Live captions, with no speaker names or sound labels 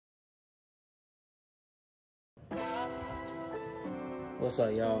What's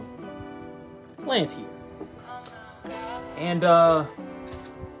up, y'all? Lance here. And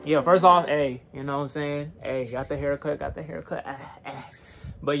yeah, first off, hey, you know what I'm saying? Hey, got the haircut.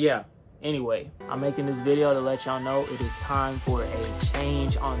 But yeah, anyway, I'm making this video to let y'all know it is time for a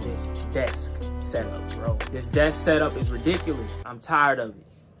change on this desk setup, bro. This desk setup is ridiculous. I'm tired of it.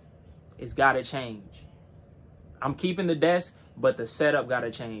 It's gotta change. I'm keeping the desk, but the setup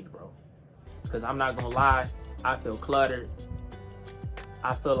gotta change, bro. Because I'm not gonna lie, I feel cluttered.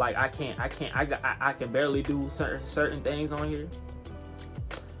 I feel like I can barely do certain things on here.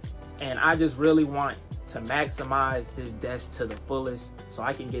 And I just really want to maximize this desk to the fullest so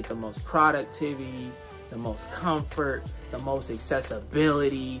I can get the most productivity, the most comfort, the most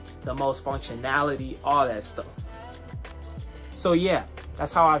accessibility, the most functionality, all that stuff. So yeah,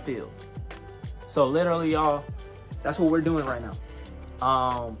 that's how I feel. So literally, y'all, that's what we're doing right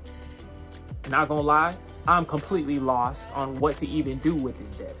now. Not gonna lie, I'm completely lost on what to even do with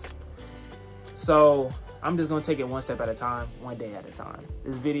this desk. So I'm just gonna take it one step at a time, one day at a time.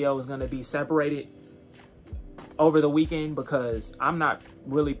 This video is gonna be separated over the weekend because I'm not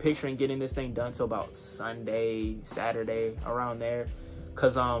really picturing getting this thing done till about Sunday, Saturday, around there.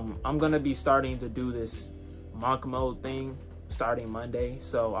 Cause I'm gonna be starting to do this monk mode thing starting Monday.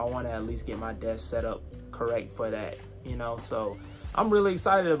 So I wanna at least get my desk set up correct for that, you know? So I'm really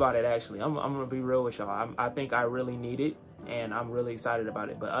excited about it, actually. I'm gonna be real with y'all. I think I really need it and I'm really excited about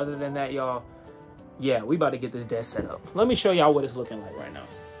it. But other than that, y'all, yeah, we about to get this desk set up. Let me show y'all what it's looking like right now.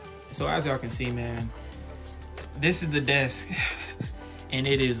 So as y'all can see, man, this is the desk and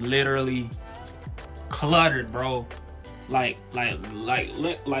it is literally cluttered, bro. Like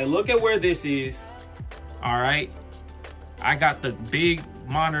look at where this is. All right, I got the big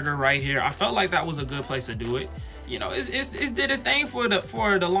monitor right here. I felt like that was a good place to do it. You know, it did its thing for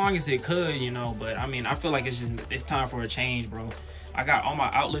the longest it could, you know, but I mean, I feel like it's time for a change, bro. I got all my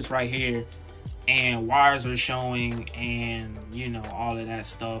outlets right here and wires are showing and, you know, all of that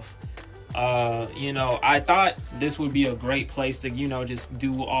stuff. You know, I thought this would be a great place to, you know, just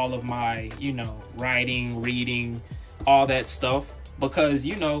do all of my, you know, writing, reading, all that stuff because,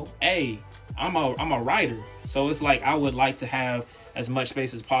 you know, hey, I'm a writer. So it's like I would like to have as much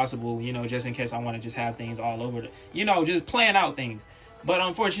space as possible, you know, just in case I want to just have things all over you know, just plan out things. But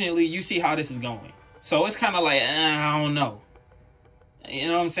unfortunately, you see how this is going. So it's kind of like, I don't know. You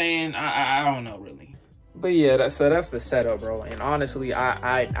know what I'm saying? I don't know, really. But yeah, that's the setup, bro. And honestly,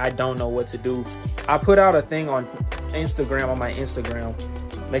 I don't know what to do. I put out a thing on Instagram, on my Instagram.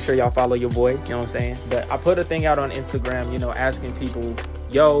 Make sure y'all follow your boy, you know what I'm saying? But I put a thing out on Instagram, you know, asking people,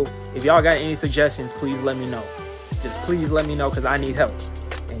 yo, if y'all got any suggestions, please let me know. Just please let me know because I need help.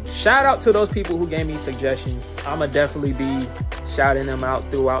 And shout out to those people who gave me suggestions. I'ma definitely be shouting them out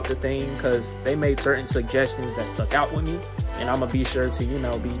throughout the thing because they made certain suggestions that stuck out with me. And I'm gonna be sure to, you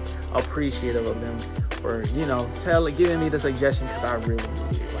know, be appreciative of them for, you know, giving me the suggestion because I really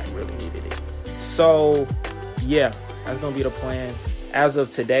needed it, like really needed it. So yeah, that's gonna be the plan. As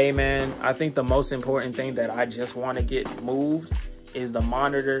of today, man, I think the most important thing that I just want to get moved is the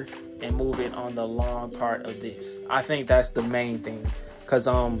monitor and move it on the long part of this. I think that's the main thing because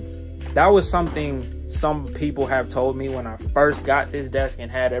that was something some people have told me when I first got this desk and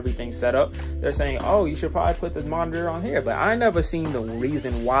had everything set up. They're saying, oh, you should probably put the monitor on here, but I never seen the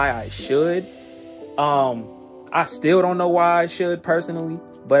reason why I should. I still don't know why I should personally,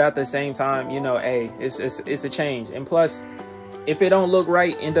 but at the same time, you know, hey, it's a change. And plus, if it don't look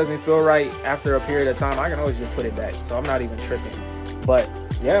right and doesn't feel right after a period of time, I can always just put it back. So I'm not even tripping. But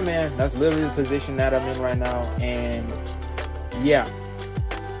yeah, man, that's literally the position that I'm in right now. And yeah,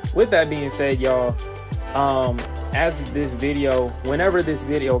 with that being said, y'all, as this video, whenever this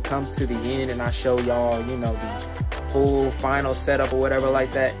video comes to the end and I show y'all, you know, the full final setup or whatever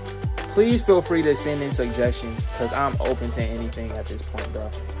like that, please feel free to send in suggestions because I'm open to anything at this point,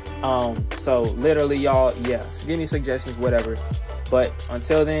 bro. So literally, y'all, yeah, give me suggestions, whatever. But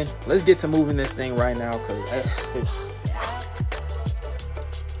until then, let's get to moving this thing right now because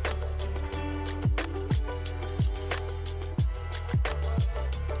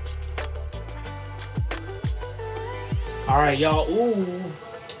all right, y'all. Ooh.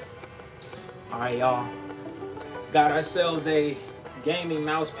 All right, y'all. Got ourselves a gaming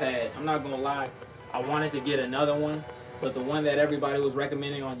mouse pad. I'm not gonna lie, I wanted to get another one, but the one that everybody was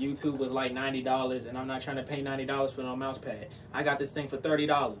recommending on YouTube was like $90, and I'm not trying to pay $90 for no mouse pad. I got this thing for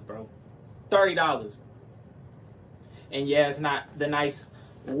 $30, bro. $30. And yeah, it's not the nice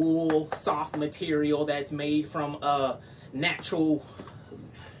wool, soft material that's made from natural.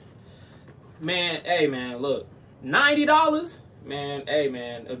 Man, hey, man, look. $90? Man, hey,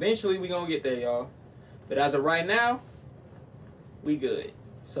 man, eventually we gonna get there, y'all. But as of right now, we good.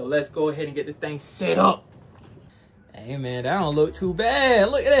 So let's go ahead and get this thing set up. Hey man, that don't look too bad.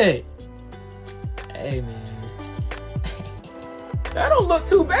 Look at that. Hey man. That don't look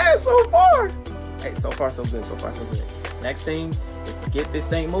too bad so far. Hey, so far so good, so far so good. Next thing is to get this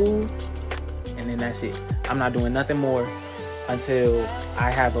thing moved, and then that's it. I'm not doing nothing more until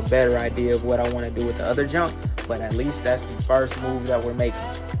I have a better idea of what I want to do with the other junk, but at least that's the first move that we're making.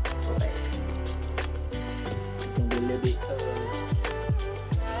 So hey, it's gonna be a little bit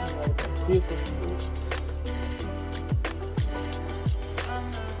different.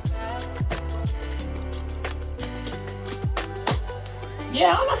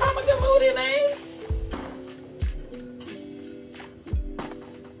 Yeah, I don't know how I'm gonna move it, man.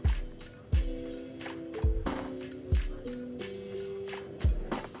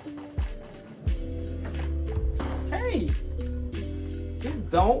 Hey, this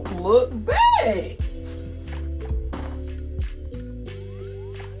don't look bad.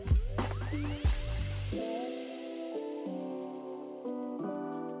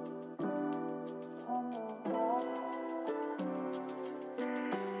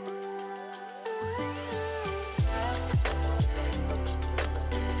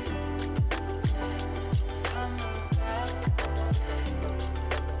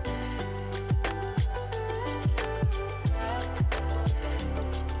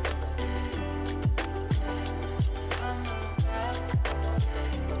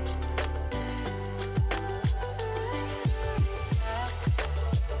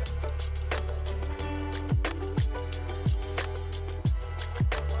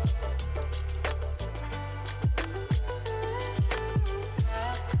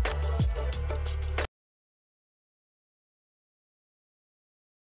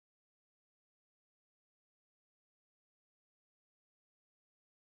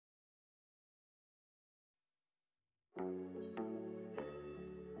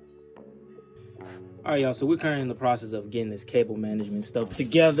 All right, y'all, so we're currently in the process of getting this cable management stuff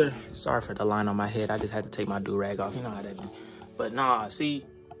together. Sorry for the line on my head. I just had to take my do-rag off. You know how that be. But nah, see,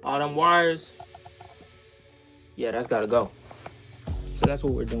 all them wires, yeah, that's got to go. So that's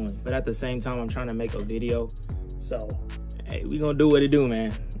what we're doing. But at the same time, I'm trying to make a video. So, hey, we going to do what it do,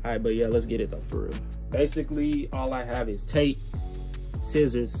 man. All right, but yeah, let's get it, though, for real. Basically, all I have is tape,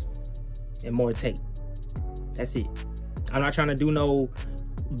 scissors, and more tape. That's it. I'm not trying to do no...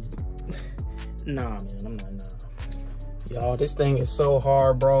 Nah, man, I'm not, nah. Y'all, this thing is so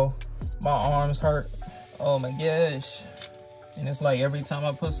hard, bro. My arms hurt. Oh my gosh. And it's like every time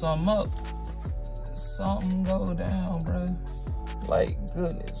I put something up, something go down, bro. Like,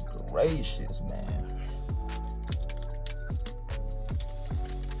 goodness gracious, man.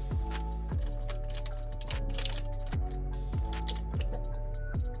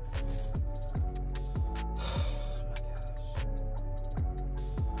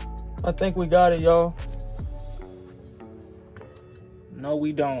 I think we got it, y'all. No,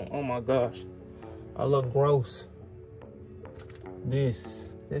 we don't. Oh my gosh. I look gross. This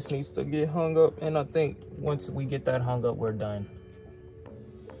needs to get hung up, and I think once we get that hung up, we're done.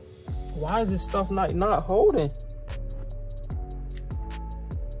 Why is this stuff not holding?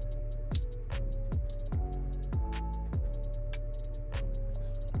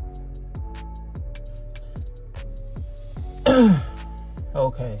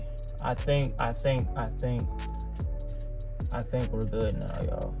 Okay. I think we're good now,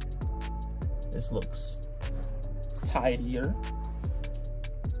 y'all. This looks tidier.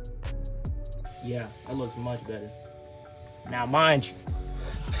 Yeah, that looks much better. Now, mind you,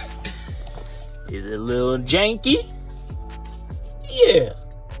 is it a little janky? Yeah,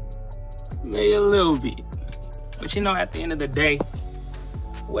 maybe a little bit. But you know, at the end of the day,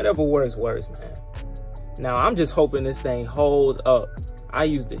 whatever works, man. Now, I'm just hoping this thing holds up. I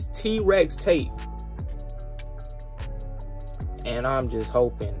use this T-Rex tape, and I'm just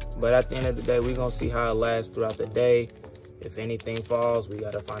hoping. But at the end of the day, we're gonna see how it lasts throughout the day. If anything falls, we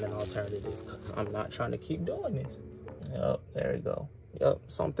gotta find an alternative, because I'm not trying to keep doing this. Yep, there we go. Yep,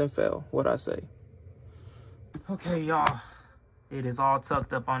 something fell. What'd I say? Okay, y'all. It is all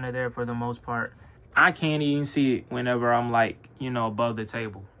tucked up under there for the most part. I can't even see it whenever I'm like, you know, above the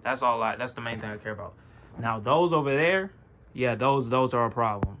table. That's the main thing I care about. Now, those over there, yeah, those are a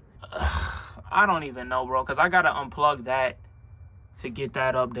problem. I don't even know, bro, because I got to unplug that to get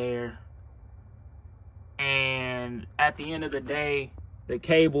that up there. And at the end of the day, the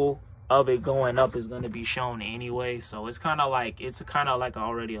cable of it going up is going to be shown anyway. So it's kind of like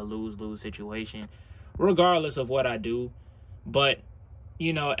already a lose-lose situation, regardless of what I do. But,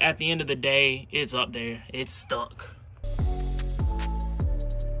 you know, at the end of the day, it's up there. It's stuck.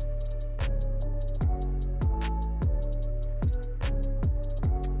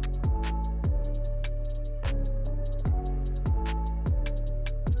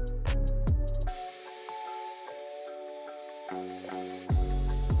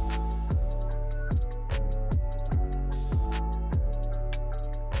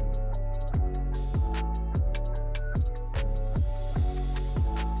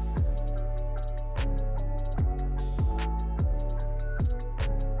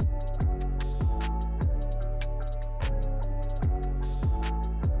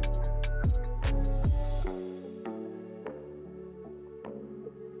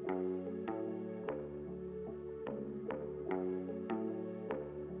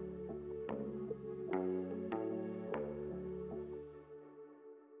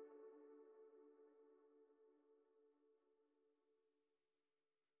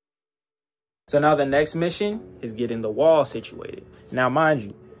 So now the next mission is getting the wall situated. Now, mind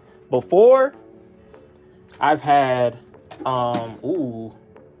you, before I've had,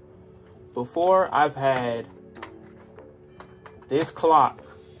 this clock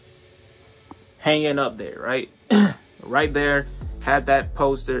hanging up there, right? Right there, had that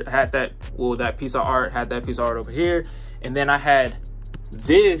poster, had that, well, that piece of art, had that piece of art over here. And then I had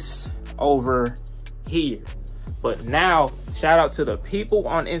this over here. But now, shout out to the people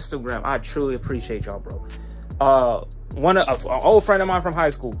on Instagram. I truly appreciate y'all, bro. An old friend of mine from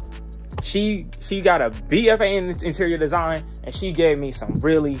high school, she got a BFA in interior design, and she gave me some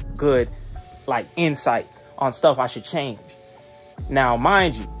really good, like, insight on stuff I should change. Now,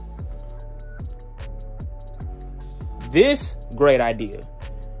 mind you, this, great idea.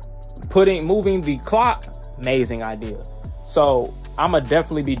 Moving the clock, amazing idea. So I'ma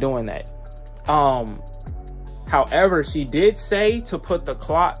definitely be doing that. However, she did say to put the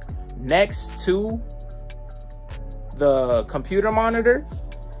clock next to the computer monitor.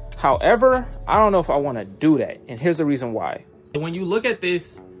 However, I don't know if I want to do that. And here's the reason why. When you look at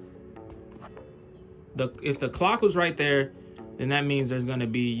this, if the clock was right there, then that means there's going to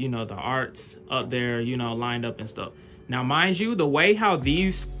be, you know, the arts up there, you know, lined up and stuff. Now, mind you, the way how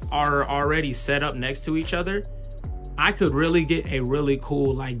these are already set up next to each other, I could really get a really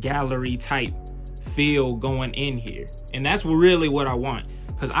cool, like, gallery type feel going in here. And that's really what I want,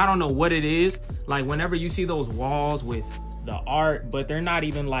 because I don't know what it is. Like, whenever you see those walls with the art, but they're not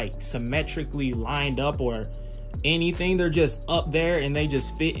even like symmetrically lined up or anything, they're just up there and they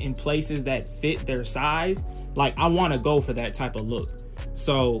just fit in places that fit their size. Like, I want to go for that type of look.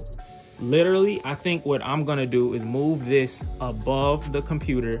 So literally, I think what I'm gonna do is move this above the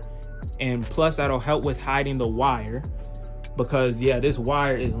computer, and plus that'll help with hiding the wire, because yeah, this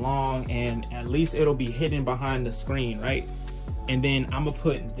wire is long and at least it'll be hidden behind the screen, right? And then I'm gonna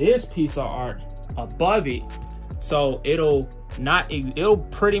put this piece of art above it, so it'll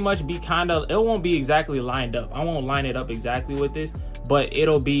pretty much be it won't be exactly lined up. I won't line it up exactly with this, but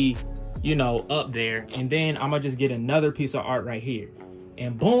it'll be, you know, up there. And then I'm gonna just get another piece of art right here,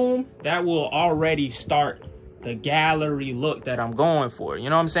 and boom, that will already start the gallery look that I'm going for. You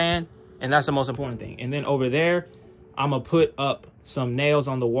know what I'm saying? And that's the most important thing. And then over there, I'm gonna put up some nails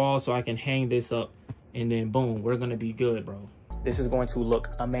on the wall so I can hang this up, and then boom, we're gonna be good, bro. This is going to look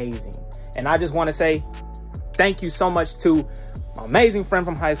amazing. And I just want to say thank you so much to my amazing friend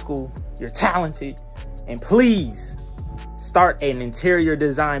from high school. You're talented, and please start an interior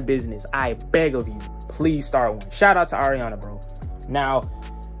design business. I beg of you, please start one. Shout out to Ariana, bro. Now,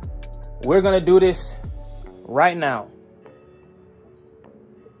 we're gonna do this right now.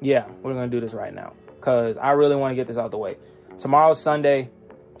 Yeah, we're gonna do this right now, because I really want to get this out the way. Tomorrow's Sunday.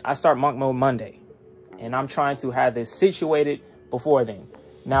 I start monk mode Monday, and I'm trying to have this situated before then.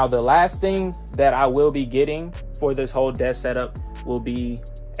 Now, the last thing that I will be getting for this whole desk setup will be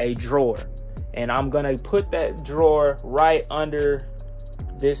a drawer, and I'm gonna put that drawer right under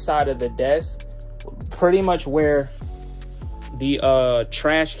this side of the desk, pretty much where the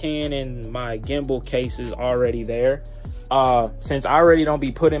trash can and my gimbal case is already there. Since I already don't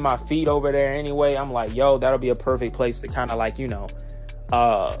be putting my feet over there anyway, I'm like, yo, that'll be a perfect place to kind of, like, you know,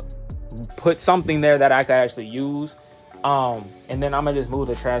 put something there that I could actually use. And then I'm gonna just move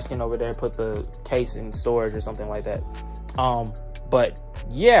the trash can over there, put the case in storage or something like that. But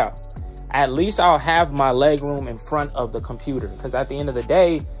yeah, at least I'll have my leg room in front of the computer, because at the end of the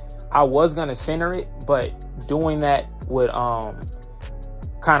day, I was gonna center it, but doing that would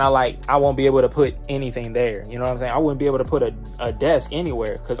kind of like, I won't be able to put anything there. You know what I'm saying? I wouldn't be able to put a desk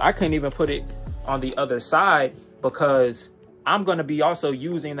anywhere, because I couldn't even put it on the other side, because I'm going to be also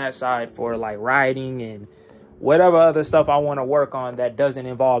using that side for like writing and whatever other stuff I want to work on that doesn't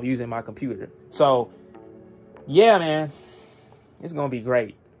involve using my computer. So yeah, man, it's going to be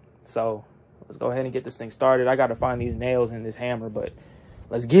great. So let's go ahead and get this thing started. I got to find these nails and this hammer, but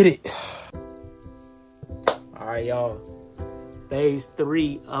let's get it. All right, y'all. Phase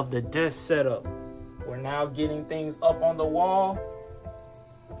 3 of the desk setup. We're now getting things up on the wall,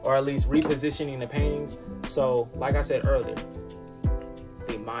 or at least repositioning the paintings. So, like I said earlier,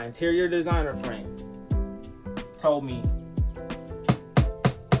 my interior designer friend told me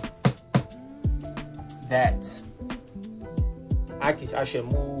that I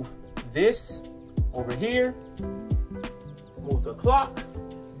should move this over here, move the clock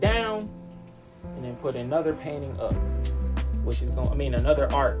down, and then put another painting up, which is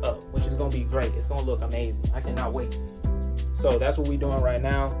another art up, which is gonna be great. It's gonna look amazing. I cannot wait. So that's what we're doing right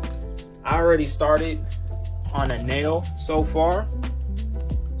now. I already started on a nail so far.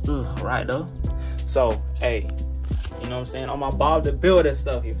 Right up. So, hey, You know what I'm saying? On my Bob the Builder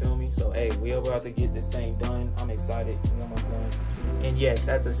stuff, you feel me? So, hey, we about to get this thing done. I'm excited. We almost done. And yes,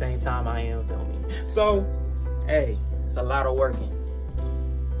 at the same time, I am filming. So, hey, it's a lot of working,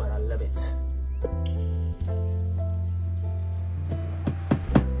 but I love it.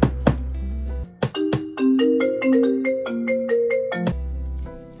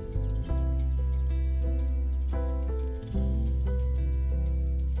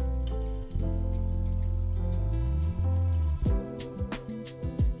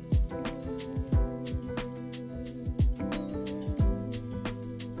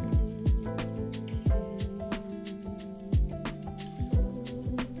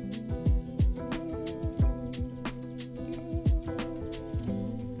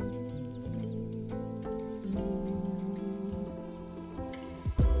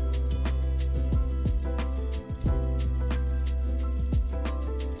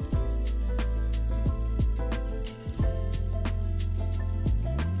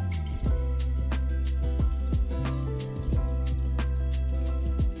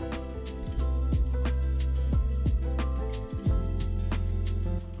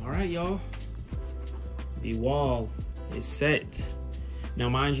 Y'all, the wall is set. Now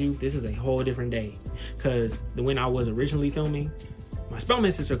mind you, this is a whole different day, because when I was originally filming, my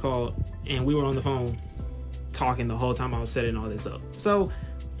Spellman sister called and we were on the phone talking the whole time I was setting all this up. So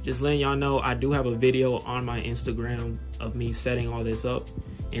just letting y'all know, I do have a video on my Instagram of me setting all this up,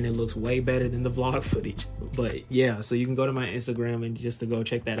 and it looks way better than the vlog footage. But yeah, so you can go to my Instagram and just to go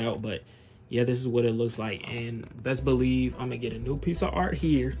check that out. But yeah, this is what it looks like, and best believe I'm gonna get a new piece of art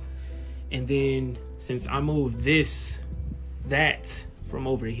here. And then since I moved that from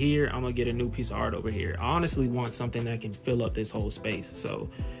over here, I'm gonna get a new piece of art over here. I honestly want something that can fill up this whole space. So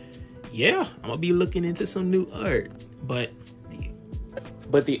yeah, I'm gonna be looking into some new art. But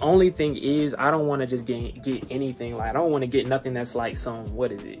the only thing is, I don't want to just get anything. Like, I don't want to get nothing that's like some,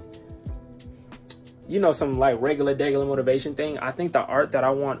 what is it? You know, some like regular motivation thing. I think the art that I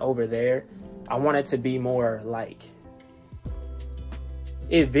want over there, I want it to be more like,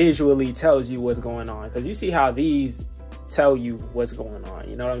 it visually tells you what's going on, because you see how these tell you what's going on,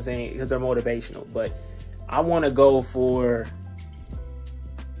 you know what I'm saying, because they're motivational. But I want to go for,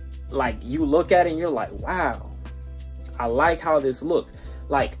 like, you look at it and you're like, wow, I like how this looks.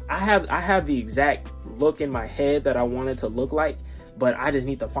 Like, I have the exact look in my head that I want it to look like, but I just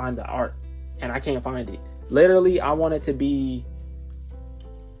need to find the art, and I can't find it. Literally, I want it to be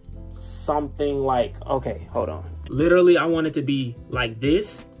something like, okay, hold on. Literally, I want it to be like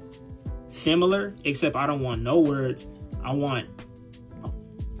this, similar, except I don't want no words. I want a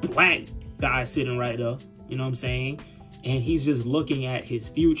black guy sitting right up, you know what I'm saying? And he's just looking at his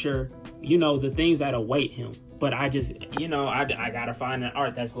future, you know, the things that await him. But I just, you know, I gotta find an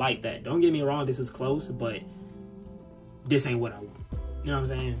art that's like that. Don't get me wrong, this is close, but this ain't what I want. You know what I'm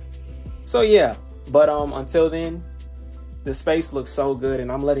saying? So yeah, but until then, the space looks so good,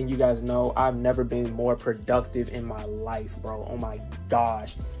 and I'm letting you guys know I've never been more productive in my life, bro. Oh my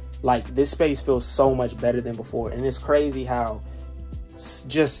gosh. Like, this space feels so much better than before, and it's crazy how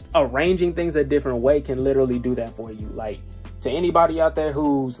just arranging things a different way can literally do that for you. Like, to anybody out there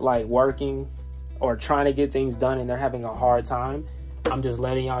who's like working or trying to get things done and they're having a hard time, I'm just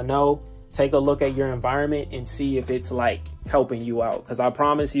letting y'all know, take a look at your environment and see if it's like helping you out, because I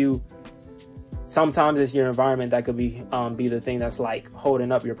promise you, sometimes it's your environment that could be the thing that's like holding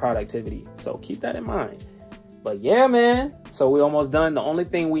up your productivity. So keep that in mind. But yeah, man, so we almost done. The only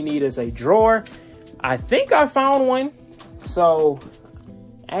thing we need is a drawer. I think I found one. So,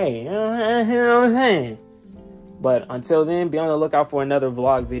 hey, you know what I'm saying? But until then, be on the lookout for another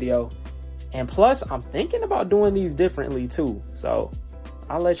vlog video. And plus, I'm thinking about doing these differently too. So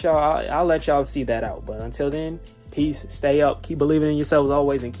I'll let y'all see that out. But until then, peace, stay up, keep believing in yourselves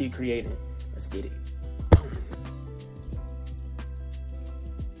always, and keep creating. Let's get it.